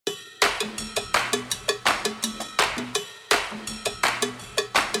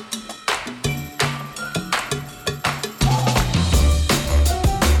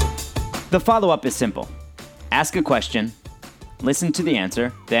The follow-up is simple. Ask a question, listen to the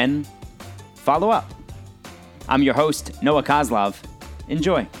answer, then follow up. I'm your host, Noah Kozlov.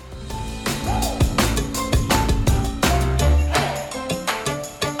 Enjoy.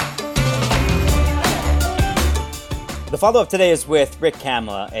 The follow-up today is with Rick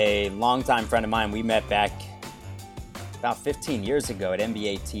Kamla, a longtime friend of mine. We met back about 15 years ago at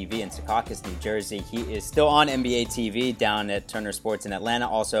NBA TV in Secaucus, New Jersey. He is still on NBA TV down at Turner Sports in Atlanta.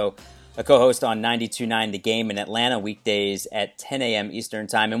 Also a co-host on 92.9 The Game in Atlanta, weekdays at 10 a.m. Eastern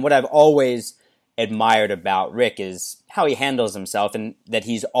Time. And what I've always admired about Rick is how he handles himself and that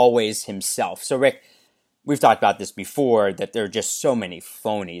he's always himself. So Rick, we've talked about this before, that there are just so many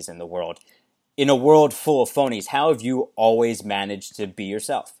phonies in the world. In a world full of phonies, how have you always managed to be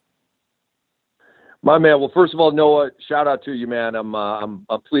yourself? My man, well, first of all, Noah, shout out to you, man. I'm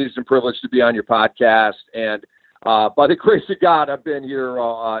pleased and privileged to be on your podcast. And by the grace of God, I've been here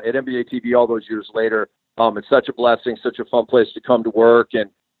at NBA TV all those years later. It's such a blessing, such a fun place to come to work.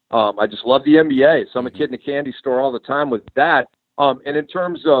 And I just love the NBA. So I'm a kid in a candy store all the time with that. And in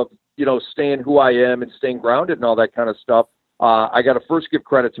terms of, staying who I am and staying grounded and all that kind of stuff, I got to first give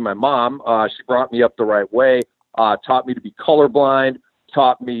credit to my mom. She brought me up the right way, taught me to be colorblind,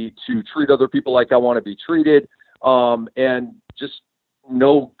 taught me to treat other people like I want to be treated, and just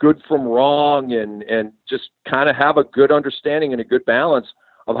know good from wrong and just kind of have a good understanding and a good balance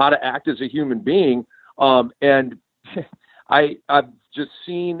of how to act as a human being. And I've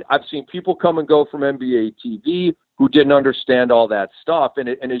seen people come and go from NBA TV who didn't understand all that stuff. And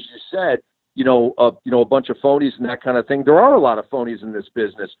as you said, a bunch of phonies and that kind of thing. There are a lot of phonies in this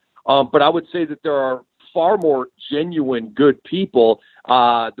business. But I would say that there are far more genuine, good people.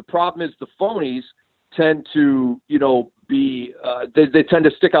 The problem is the phonies tend to, they tend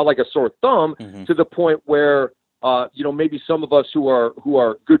to stick out like a sore thumb to the point where, maybe some of us who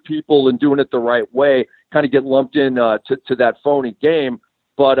are good people and doing it the right way kind of get lumped in to that phony game.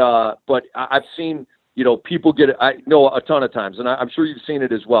 But I've seen, people I know a ton of times, and I'm sure you've seen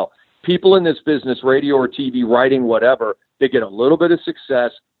it as well. People in this business, radio or TV, writing, whatever, they get a little bit of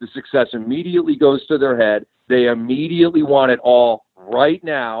success. The success immediately goes to their head. They immediately want it all right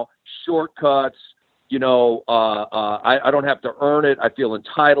now, shortcuts. I don't have to earn it. I feel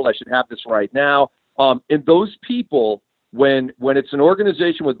entitled. I should have this right now. And those people, when it's an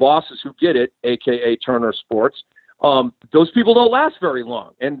organization with bosses who get it, AKA Turner Sports, those people don't last very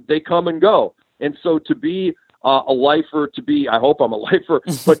long, and they come and go. And so to be a lifer, I hope I'm a lifer,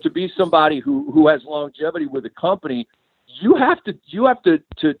 but to be somebody who has longevity with a company, you have to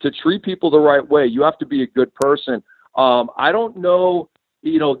treat people the right way. You have to be a good person. I don't know,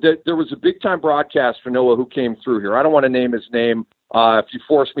 there was a big time broadcaster, Noah, who came through here. I don't want to name his name. If you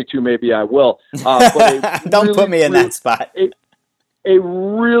force me to, maybe I will. But don't put me in that spot. A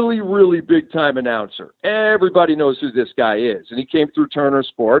really, really big time announcer. Everybody knows who this guy is. And he came through Turner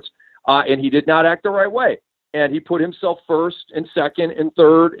Sports, and he did not act the right way. And he put himself first and second and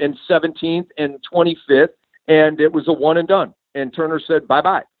third and 17th and 25th, and it was a one and done. And Turner said,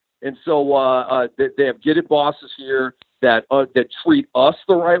 bye-bye. And so they have get it bosses here that treat us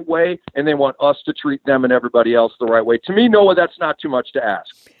the right way, and they want us to treat them and everybody else the right way. To me, Noah, that's not too much to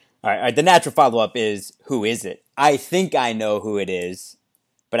ask. All right. The natural follow-up is, who is it? I think I know who it is,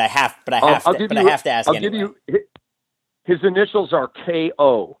 but I have to ask I'll anyway. give you, his initials are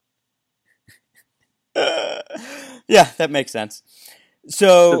KO. Yeah, that makes sense.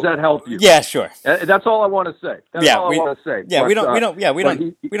 So does that help you? Yeah, sure. That's all I want to say. That's all I want to say. Yeah, but,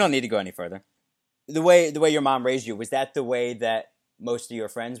 we don't need to go any further. The way your mom raised you, was that the way that most of your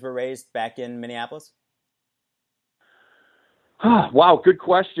friends were raised back in Minneapolis? Wow, good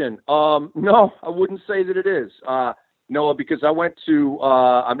question. No, I wouldn't say that it is. Noah, because I went to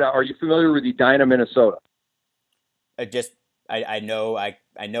are you familiar with Edina, Minnesota? I know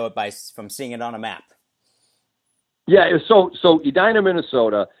it from seeing it on a map. Yeah, so Edina,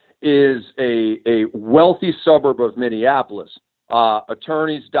 Minnesota is a wealthy suburb of Minneapolis.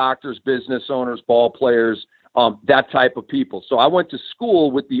 Attorneys, doctors, business owners, ball players, that type of people. So I went to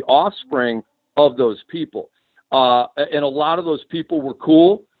school with the offspring of those people. And a lot of those people were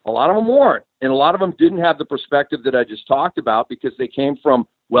cool. A lot of them weren't. And a lot of them didn't have the perspective that I just talked about because they came from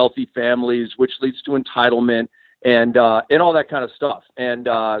wealthy families, which leads to entitlement and all that kind of stuff. And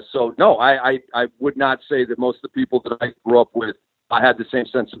so, no, I would not say that most of the people that I grew up with had the same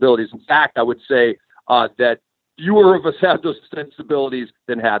sensibilities. In fact, I would say that fewer of us had those sensibilities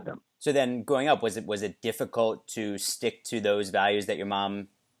than had them. So then growing up, was it difficult to stick to those values that your mom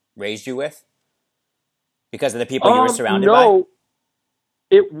raised you with because of the people you were surrounded by?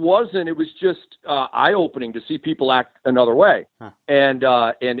 It wasn't. It was just eye-opening to see people act another way,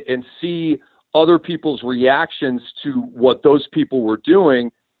 and see other people's reactions to what those people were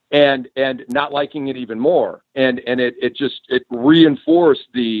doing, and not liking it even more. And it reinforced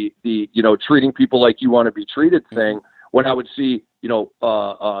the treating people like you want to be treated thing. When I would see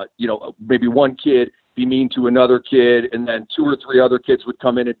maybe one kid be mean to another kid, and then 2 or 3 other kids would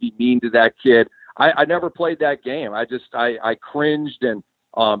come in and be mean to that kid. I never played that game. I cringed, and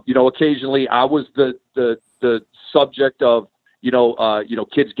occasionally I was the subject of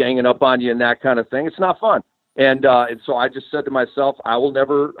kids ganging up on you and that kind of thing. It's not fun. And so I just said to myself, I will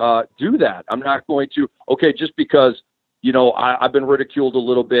never do that. I'm not going to, just because, I've been ridiculed a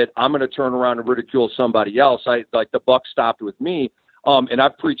little bit, I'm going to turn around and ridicule somebody else. The buck stopped with me. And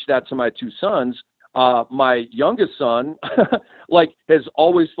I've preached that to my 2 sons. My youngest son, has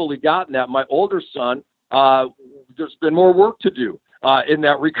always fully gotten that. My older son, there's been more work to do in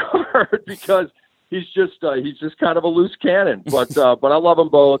that regard, because he's just kind of a loose cannon. But I love them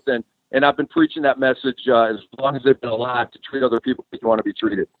both, and I've been preaching that message as long as they've been alive, to treat other people like you want to be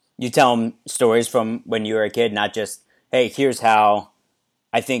treated. You tell them stories from when you were a kid, not just, hey, here's how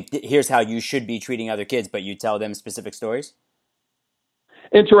you should be treating other kids, but you tell them specific stories?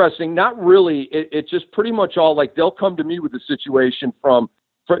 Interesting. Not really. It's just pretty much all, they'll come to me with a situation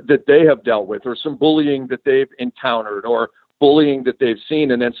that they have dealt with, or some bullying that they've encountered, or bullying that they've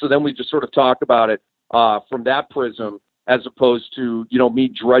seen. And then we just sort of talk about it from that prism, as opposed to, me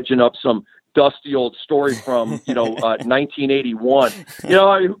dredging up some dusty old story from, 1981.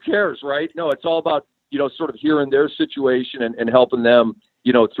 Who cares, right? No, it's all about, sort of hearing their situation and helping them,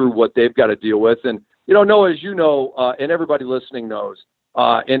 through what they've got to deal with. And, Noah, as you know, and everybody listening knows,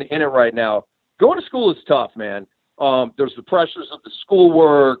 in it right now, going to school is tough, man. There's the pressures of the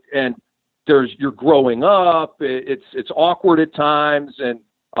schoolwork, and you're growing up. It's awkward at times, and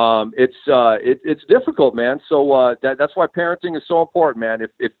it's difficult, man. So that's why parenting is so important, man.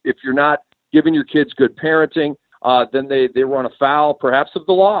 If you're not giving your kids good parenting, then they run afoul, perhaps, of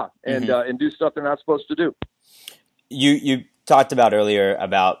the law, and do stuff they're not supposed to do. You talked about earlier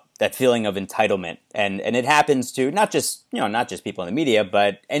about that feeling of entitlement, and it happens to not just people in the media,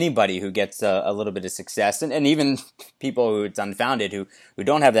 but anybody who gets a little bit of success, and even people who it's unfounded, who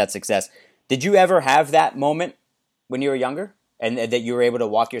don't have that success. Did you ever have that moment when you were younger, and that you were able to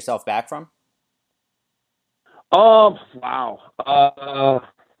walk yourself back from? Wow.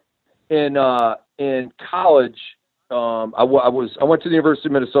 In college, I went to the University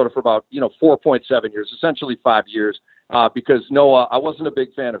of Minnesota for about 4.7 years, essentially 5 years. Because Noah, I wasn't a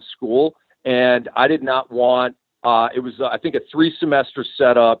big fan of school, and I did not want. It was I think a 3-semester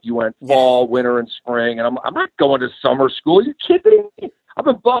setup. You went fall, winter, and spring, and I'm not going to summer school. You kidding me? I've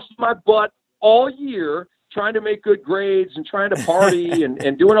been busting my butt all year trying to make good grades and trying to party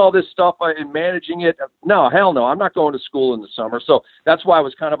and doing all this stuff and managing it. No, hell no, I'm not going to school in the summer. So that's why I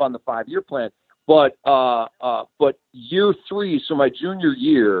was kind of on the 5-year plan. But year 3, so my junior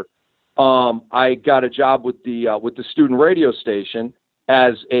year. I got a job with the student radio station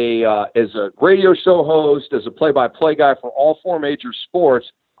as a radio show host, as a play-by-play guy for all 4 major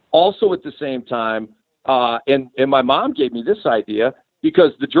sports. Also at the same time, and my mom gave me this idea,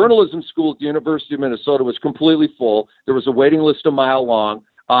 because the journalism school at the University of Minnesota was completely full. There was a waiting list a mile long.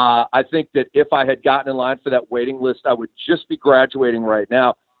 I think that if I had gotten in line for that waiting list, I would just be graduating right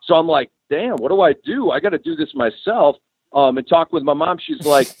now. So I'm like, damn, what do? I got to do this myself. And talk with my mom. She's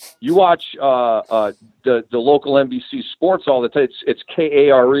like, you watch the local NBC sports all the time. It's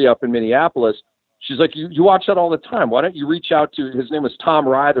KARE up in Minneapolis. She's like, you watch that all the time. Why don't you reach out to, his name was Tom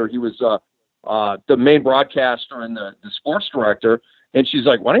Ryder. He was the main broadcaster and the sports director. And she's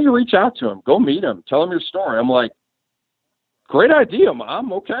like, why don't you reach out to him? Go meet him. Tell him your story. I'm like, great idea,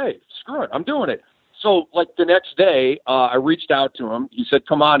 Mom. Okay, screw it. I'm doing it. So the next day, I reached out to him. He said,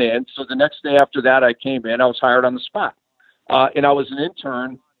 come on in. So the next day after that, I came in. I was hired on the spot. And I was an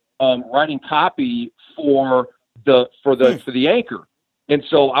intern writing copy for the anchor. And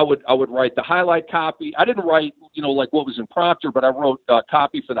so I would write the highlight copy. I didn't write, what was in prompter, but I wrote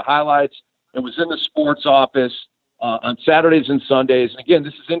copy for the highlights. It was in the sports office on Saturdays and Sundays. And again,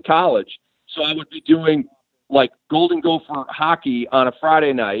 this is in college. So I would be doing Golden Gopher hockey on a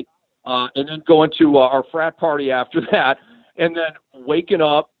Friday night, and then going to our frat party after that. And then waking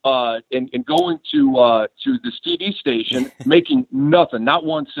up and going to this TV station, making nothing, not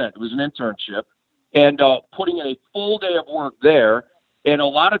 1 cent. It was an internship, and putting in a full day of work there. And a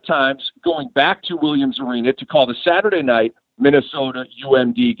lot of times going back to Williams Arena to call the Saturday night Minnesota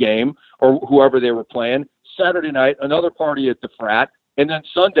UMD game, or whoever they were playing. Saturday night, another party at the frat. And then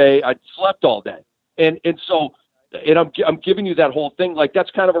Sunday, I slept all day. And so and I'm giving you that whole thing. Like,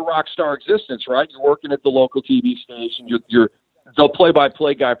 that's kind of a rock star existence, right? You're working at the local TV station. You're the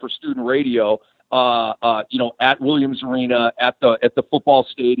play-by-play guy for student radio, at Williams Arena, at the football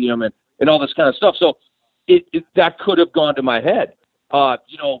stadium, and all this kind of stuff. So that could have gone to my head.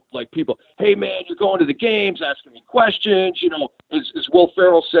 Like people, hey man, you're going to the games, asking me questions. As Will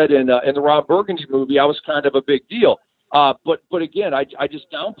Ferrell said in the Ron Burgundy movie, I was kind of a big deal. But again, I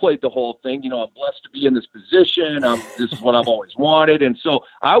just downplayed the whole thing. I'm blessed to be in this position. This is what I've always wanted, and so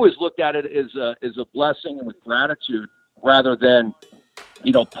I always looked at it as a blessing and with gratitude, rather than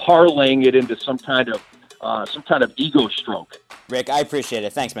parlaying it into some kind of ego stroke. Rick, I appreciate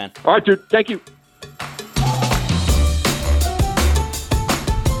it. Thanks, man. All right, dude. Thank you.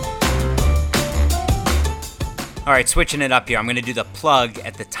 All right, switching it up here. I'm going to do the plug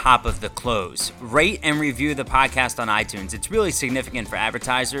at the top of the close. Rate and review the podcast on iTunes. It's really significant for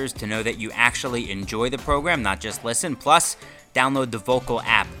advertisers to know that you actually enjoy the program, not just listen. Plus, download the Vocal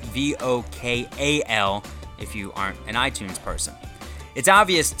app, VOKAL, if you aren't an iTunes person. It's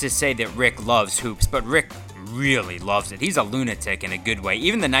obvious to say that Rick loves hoops, but Rick really loves it. He's a lunatic in a good way.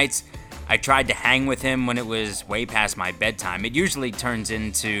 Even the nights I tried to hang with him when it was way past my bedtime, it usually turns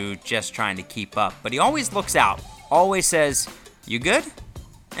into just trying to keep up. But he always looks out, always says, "You good?"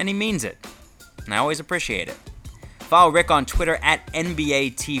 And he means it. And I always appreciate it. Follow Rick on Twitter at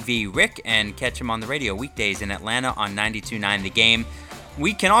NBATVRick and catch him on the radio weekdays in Atlanta on 92.9 The Game.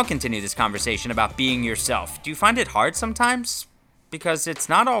 We can all continue this conversation about being yourself. Do you find it hard sometimes? Because it's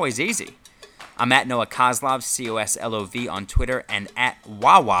not always easy. I'm at Noah Koslov, Coslov, on Twitter, and at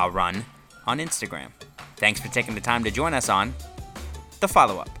WawaRun on Instagram. Thanks for taking the time to join us on The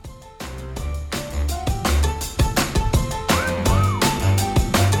Follow-Up.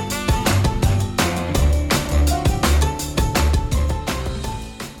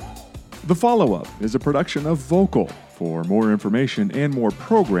 The Follow-Up is a production of Vocal. For more information and more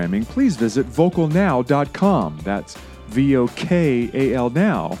programming, please visit vocalnow.com. That's VOKAL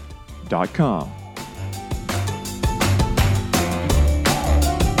now.com.